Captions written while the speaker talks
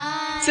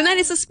Tonight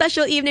is a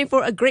special evening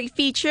for a great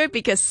feature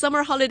because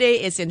summer holiday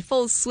is in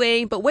full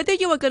swing. But whether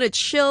you are going to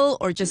chill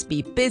or just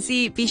be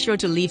busy, be sure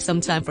to leave some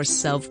time for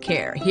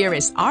self-care. Here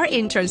is our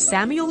intern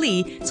Samuel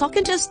Lee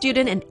talking to a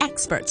student and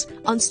experts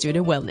on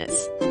student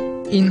wellness.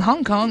 In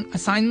Hong Kong,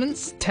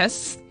 assignments,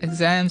 tests,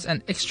 exams,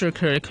 and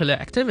extracurricular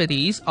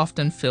activities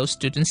often fill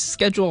students'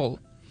 schedule.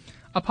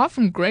 Apart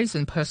from grades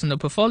and personal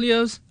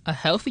portfolios, a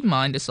healthy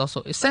mind is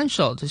also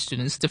essential to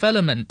students'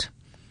 development.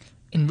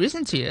 In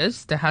recent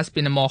years, there has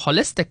been a more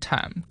holistic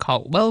term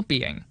called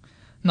Wellbeing,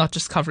 not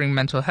just covering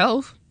mental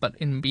health, but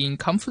in being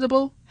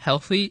comfortable,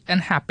 healthy,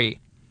 and happy.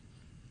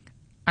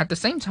 At the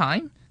same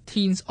time,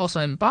 teens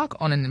also embark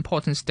on an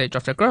important stage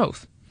of their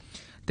growth.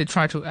 They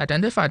try to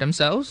identify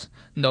themselves,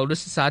 know the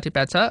society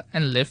better,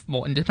 and live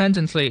more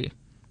independently.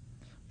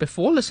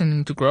 Before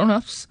listening to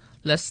grown-ups,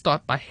 let's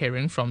start by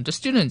hearing from the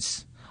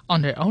students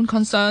on their own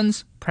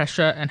concerns,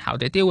 pressure, and how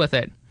they deal with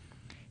it.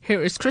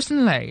 Here is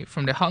Kristen Lei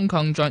from the Hong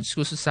Kong Joint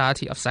School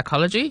Society of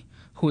Psychology,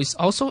 who is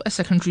also a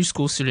secondary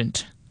school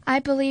student. I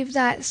believe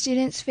that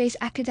students face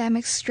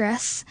academic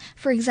stress,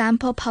 for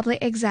example, public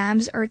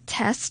exams or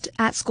tests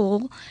at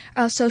school,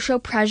 social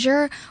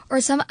pressure,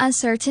 or some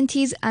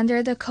uncertainties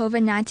under the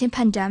COVID-19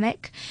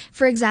 pandemic,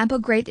 for example,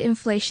 grade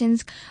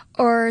inflations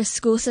or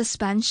school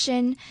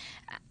suspension,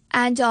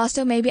 and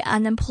also maybe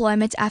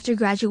unemployment after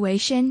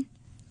graduation.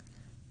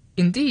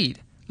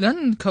 Indeed,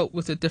 learning to cope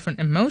with the different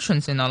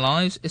emotions in our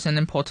lives is an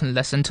important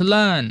lesson to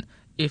learn,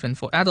 even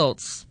for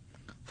adults.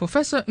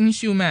 Professor Ng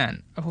Xiu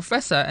Man, a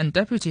professor and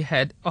deputy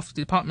head of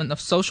the Department of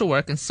Social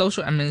Work and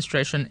Social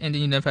Administration in the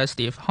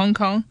University of Hong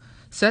Kong,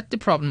 said the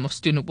problem of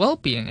student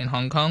well-being in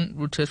Hong Kong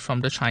rooted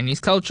from the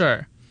Chinese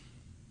culture.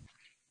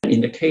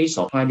 In the case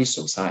of Chinese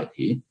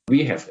society,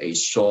 we have a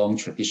strong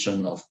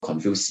tradition of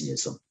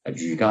Confucianism,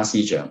 儒家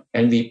思想,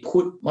 and we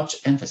put much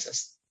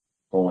emphasis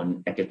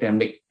on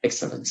academic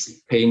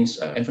excellency, paying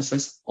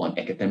emphasis on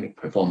academic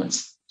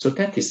performance. So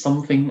that is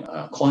something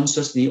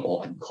consciously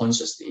or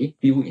unconsciously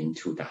built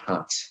into the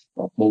heart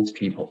of most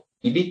people.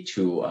 You need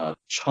to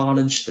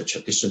challenge the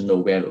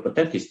traditional value, but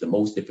that is the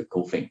most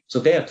difficult thing. So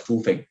there are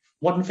two things.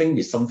 One thing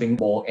is something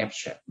more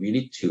abstract. We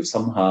need to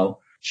somehow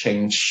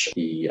change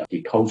the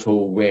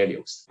cultural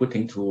values,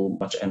 putting too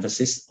much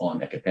emphasis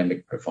on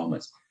academic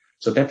performance.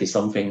 So that is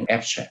something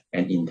abstract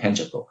and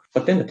intangible.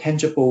 But then the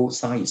tangible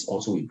side is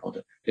also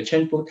important. The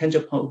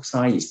tangible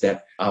side is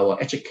that our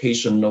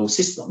educational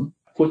system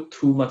put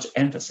too much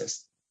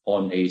emphasis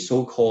on a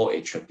so-called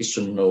a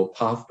traditional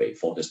pathway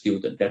for the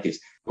student. That is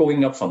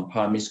going up from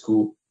primary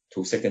school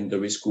to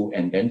secondary school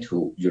and then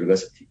to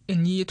university.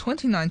 In year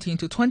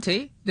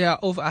 2019-20, there are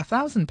over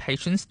 1,000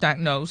 patients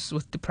diagnosed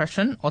with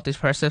depression or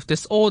depressive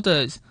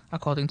disorders,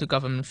 according to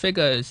government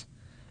figures.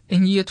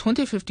 In year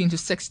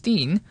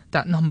 2015-16,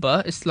 that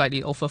number is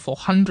slightly over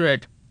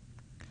 400.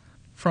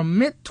 From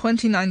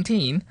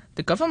mid-2019,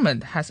 the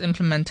government has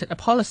implemented a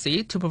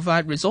policy to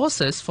provide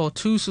resources for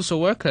 2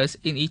 social workers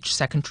in each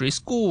secondary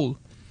school.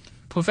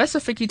 Professor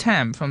Vicky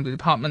Tam from the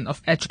Department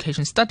of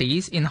Education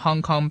Studies in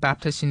Hong Kong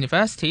Baptist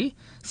University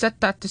said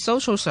that the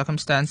social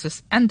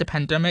circumstances and the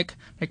pandemic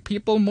make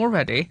people more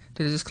ready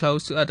to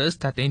disclose to others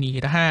that they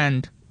need a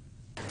hand.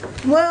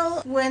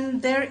 Well,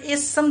 when there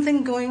is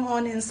something going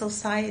on in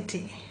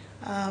society,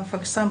 for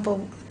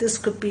example, this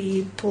could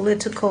be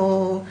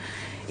political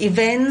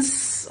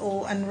events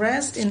or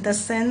unrest in the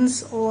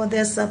sense, or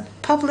there's a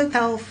public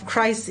health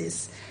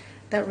crisis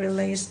that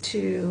relates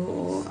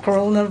to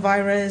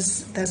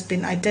coronavirus that's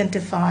been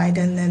identified,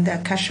 and then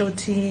the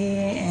casualty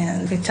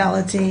and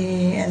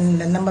fatality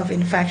and the number of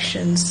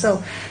infections.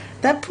 So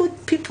that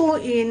put people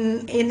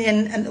in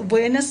an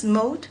awareness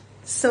mode.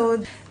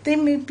 So they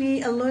may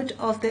be alert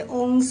of their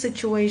own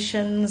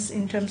situations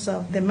in terms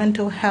of their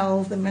mental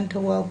health, their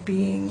mental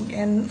well-being.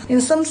 And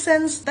in some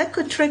sense, that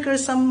could trigger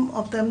some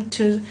of them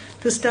to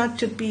start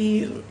to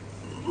be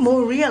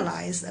more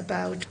realized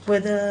about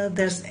whether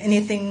there's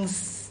anything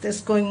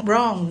that's going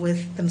wrong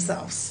with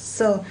themselves.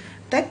 So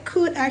that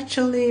could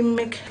actually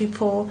make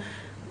people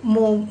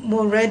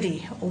more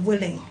ready or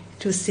willing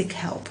to seek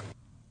help.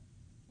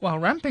 While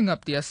ramping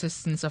up the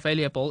assistance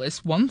available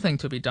is one thing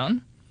to be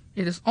done,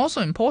 it is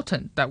also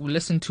important that we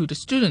listen to the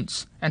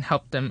students and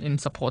help them in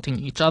supporting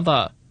each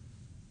other.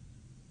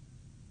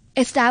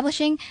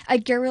 Establishing a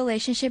good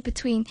relationship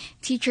between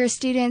teacher,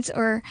 students,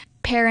 or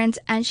parents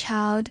and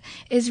child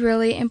is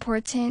really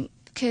important,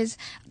 because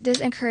this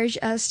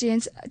encourages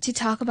students to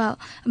talk about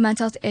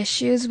mental health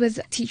issues with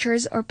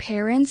teachers or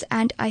parents,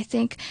 and I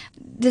think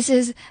this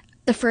is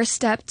the first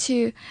step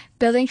to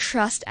building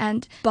trust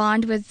and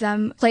bond with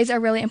them, plays a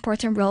really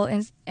important role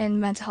in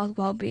mental health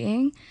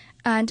well-being.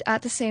 And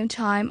at the same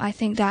time, I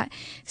think that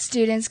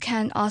students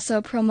can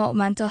also promote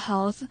mental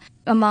health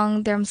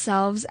among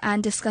themselves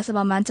and discuss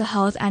about mental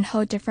health and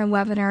hold different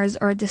webinars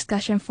or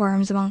discussion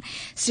forums among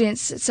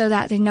students so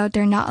that they know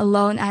they're not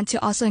alone, and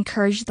to also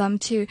encourage them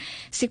to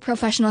seek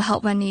professional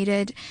help when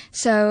needed.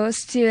 So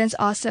students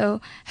also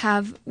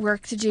have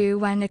work to do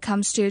when it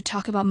comes to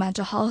talk about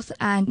mental health,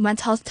 and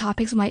mental health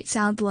topics might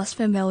sound less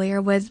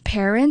familiar with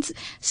parents.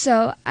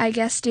 So I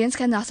guess students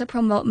can also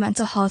promote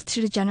mental health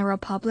to the general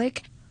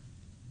public.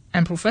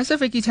 And Professor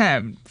Vicky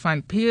Tam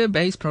finds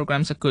peer-based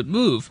programs a good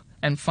move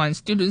and finds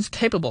students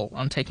capable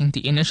on taking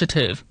the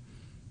initiative.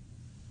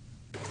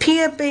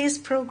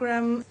 Peer-based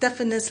program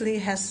definitely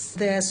has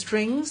their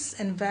strengths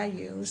and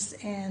values,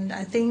 and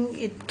I think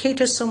it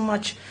caters so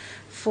much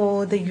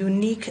for the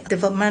unique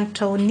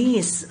developmental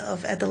needs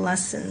of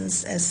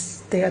adolescents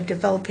as they are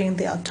developing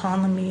their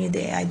autonomy,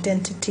 their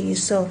identity,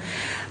 so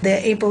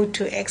they're able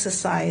to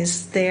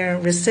exercise their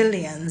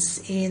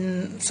resilience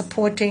in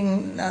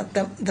supporting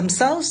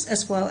themselves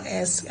as well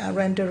as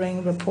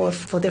rendering rapport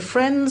for their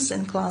friends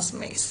and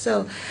classmates.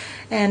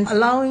 And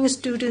allowing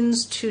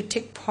students to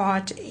take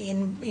part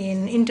in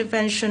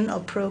intervention or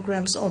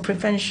programs or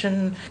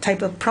prevention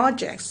type of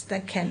projects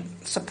that can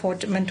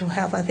support mental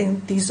health. I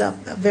think these are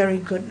very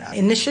good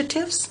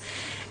initiatives.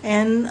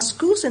 And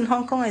schools in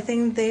Hong Kong, I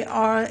think they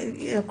are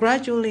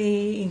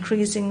gradually,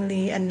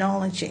 increasingly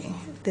acknowledging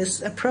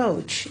this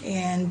approach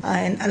and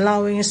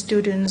allowing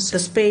students the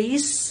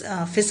space,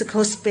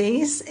 physical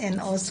space, and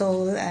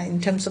also in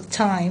terms of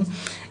time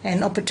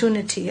and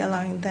opportunity,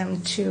 allowing them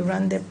to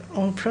run their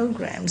own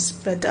programs.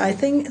 But I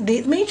think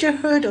the major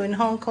hurdle in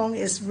Hong Kong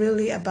is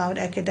really about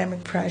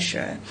academic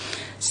pressure.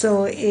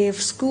 So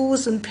if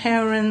schools and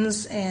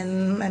parents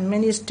and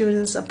many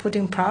students are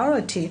putting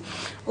priority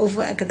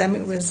over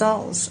academic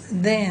results,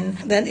 then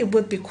it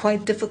would be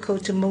quite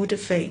difficult to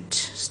motivate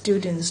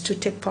students to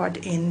take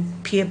part in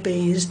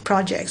peer-based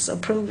projects or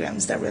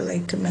programs that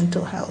relate to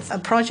mental health. A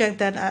project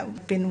that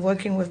I've been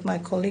working with my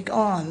colleague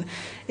on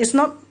is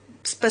not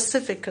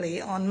specifically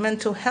on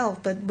mental health,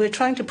 but we're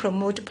trying to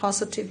promote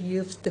positive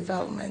youth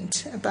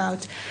development,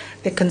 about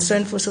their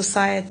concern for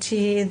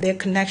society, their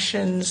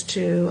connections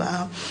to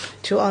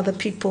other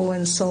people,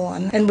 and so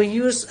on. And we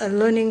use a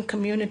learning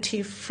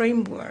community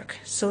framework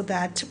so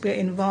that we're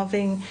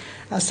involving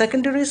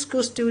secondary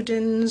school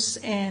students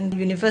and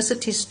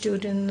university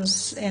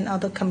students and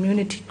other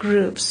community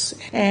groups.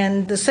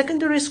 And the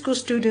secondary school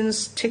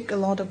students take a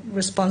lot of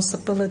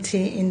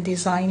responsibility in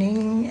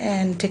designing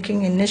and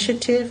taking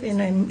initiative in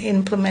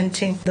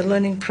implementing the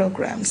learning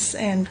programs.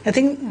 And I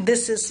think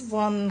this is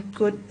one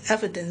good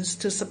evidence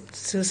to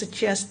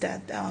suggest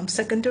that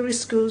secondary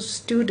school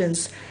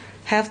students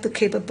have the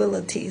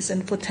capabilities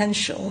and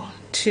potential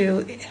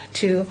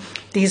to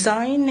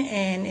design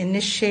and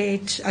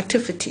initiate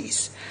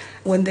activities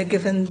when they're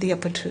given the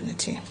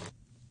opportunity.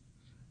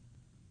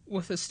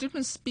 With the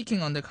students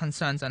speaking on their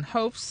concerns and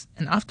hopes,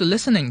 and after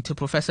listening to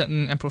Professor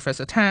Ng and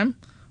Professor Tam,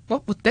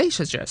 what would they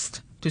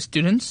suggest to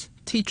students,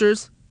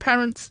 teachers,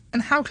 parents,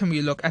 and how can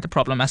we look at the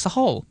problem as a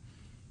whole?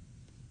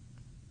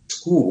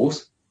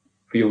 Schools,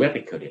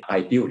 theoretically,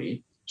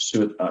 ideally,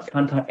 should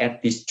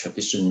counteract this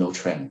traditional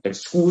trend. The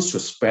schools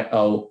should spread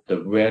out the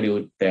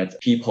value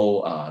that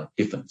people are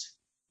different.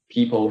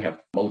 People have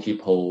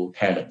multiple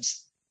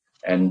talents.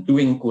 And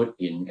doing good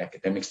in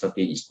academic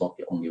study is not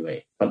the only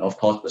way. But of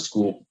course, the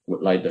school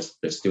would like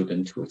the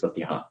student to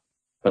study hard.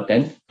 But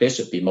then there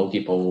should be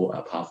multiple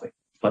pathways.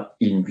 But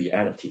in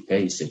reality, there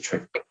is a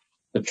trick.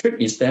 The trick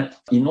is that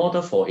in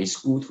order for a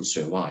school to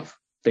survive,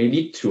 they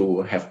need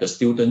to have the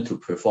student to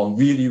perform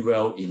really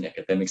well in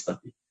academic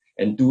study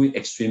and do it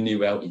extremely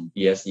well in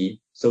BSE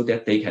so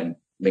that they can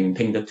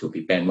maintain that to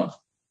be band 1.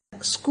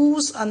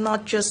 Schools are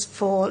not just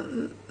for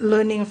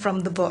learning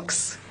from the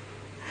books.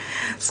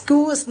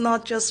 School is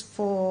not just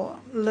for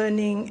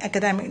learning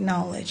academic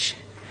knowledge.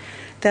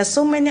 There are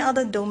so many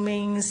other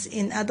domains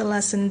in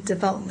adolescent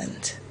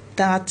development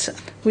that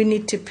we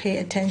need to pay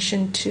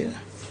attention to.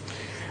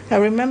 I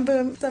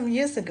remember some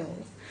years ago,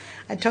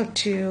 I talked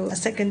to a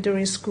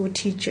secondary school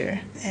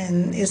teacher,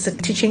 and it's a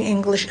teaching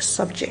English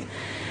subject.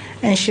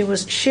 And she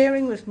was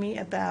sharing with me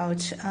about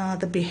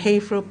the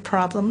behavioral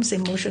problems,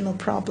 emotional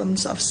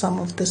problems of some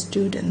of the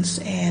students.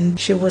 And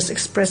she was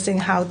expressing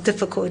how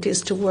difficult it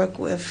is to work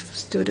with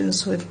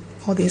students with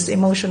all these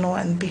emotional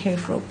and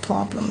behavioral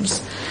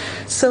problems.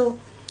 So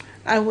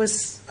I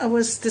was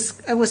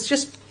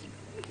just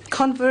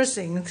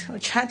conversing or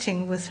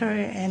chatting with her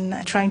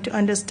and trying to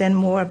understand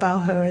more about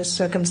her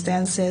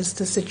circumstances,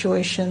 the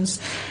situations.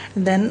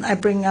 And then I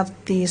bring up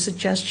the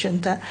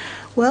suggestion that,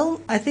 well,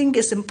 I think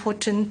it's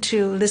important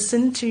to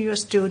listen to your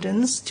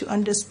students to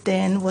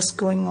understand what's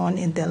going on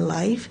in their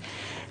life.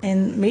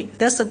 And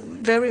that's a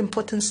very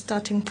important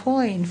starting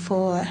point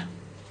for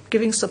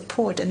giving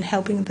support and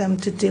helping them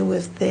to deal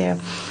with their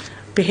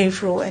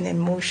behavioral and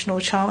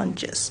emotional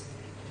challenges.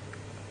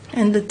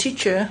 And the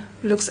teacher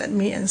looks at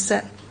me and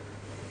said,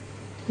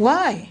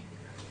 "Why?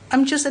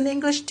 I'm just an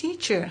English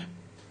teacher.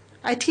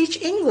 I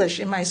teach English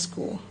in my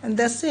school, and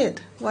that's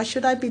it. Why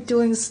should I be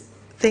doing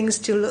things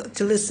to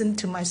listen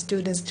to my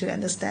students to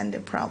understand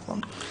their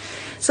problem.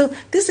 So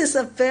this is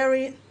a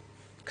very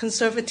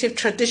conservative,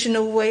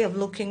 traditional way of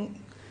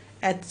looking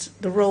at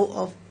the role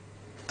of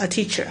a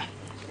teacher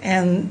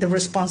and the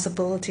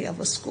responsibility of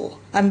a school.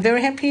 I'm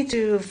very happy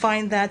to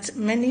find that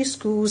many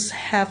schools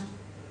have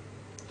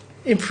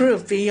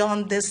improved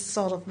beyond this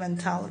sort of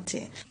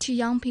mentality. To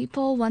young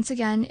people, once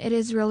again, it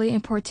is really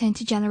important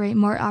to generate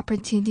more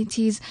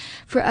opportunities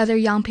for other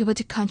young people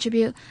to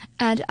contribute.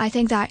 And I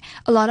think that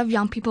a lot of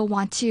young people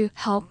want to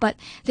help, but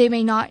they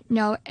may not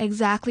know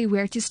exactly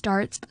where to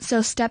start.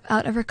 So step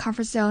out of your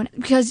comfort zone,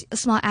 because a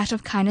small act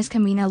of kindness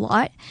can mean a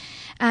lot.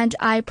 And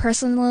I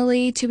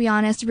personally, to be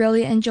honest,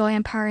 really enjoy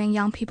empowering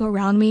young people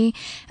around me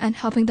and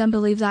helping them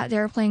believe that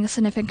they're playing a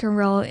significant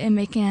role in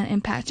making an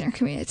impact in our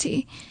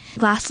community.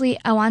 Lastly,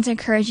 I want to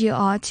encourage you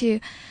all to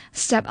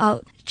step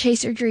out,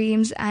 chase your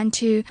dreams, and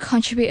to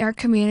contribute to our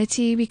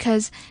community,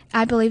 because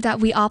I believe that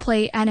we all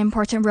play an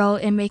important role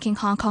in making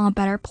Hong Kong a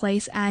better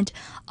place, and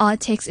all it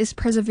takes is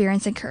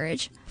perseverance and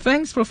courage.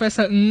 Thanks,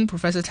 Professor Ng,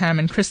 Professor Tam,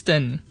 and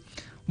Kristen.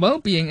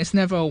 Well-being is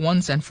never a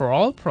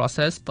once-and-for-all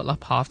process, but a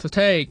path to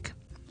take.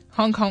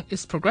 Hong Kong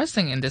is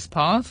progressing in this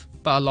path,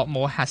 but a lot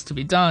more has to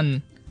be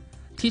done.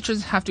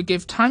 Teachers have to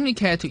give timely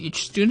care to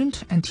each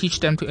student and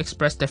teach them to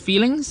express their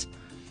feelings.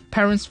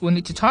 Parents will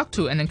need to talk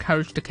to and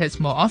encourage the kids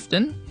more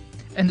often.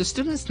 And the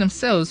students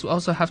themselves will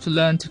also have to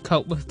learn to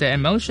cope with their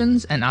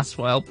emotions and ask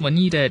for help when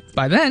needed.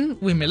 By then,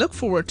 we may look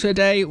forward to a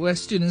day where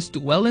students do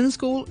well in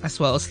school as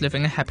well as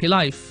living a happy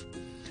life.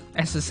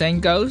 As the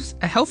saying goes,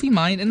 a healthy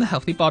mind in a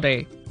healthy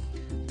body.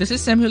 This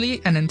is Samuel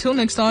Lee, and until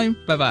next time,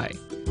 bye-bye.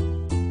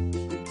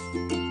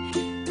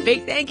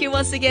 Big thank you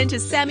once again to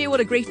Samuel. What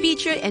a great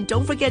feature. And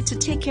don't forget to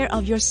take care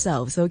of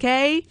yourselves,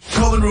 okay?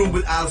 Common Room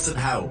with Alison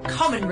Howe. Common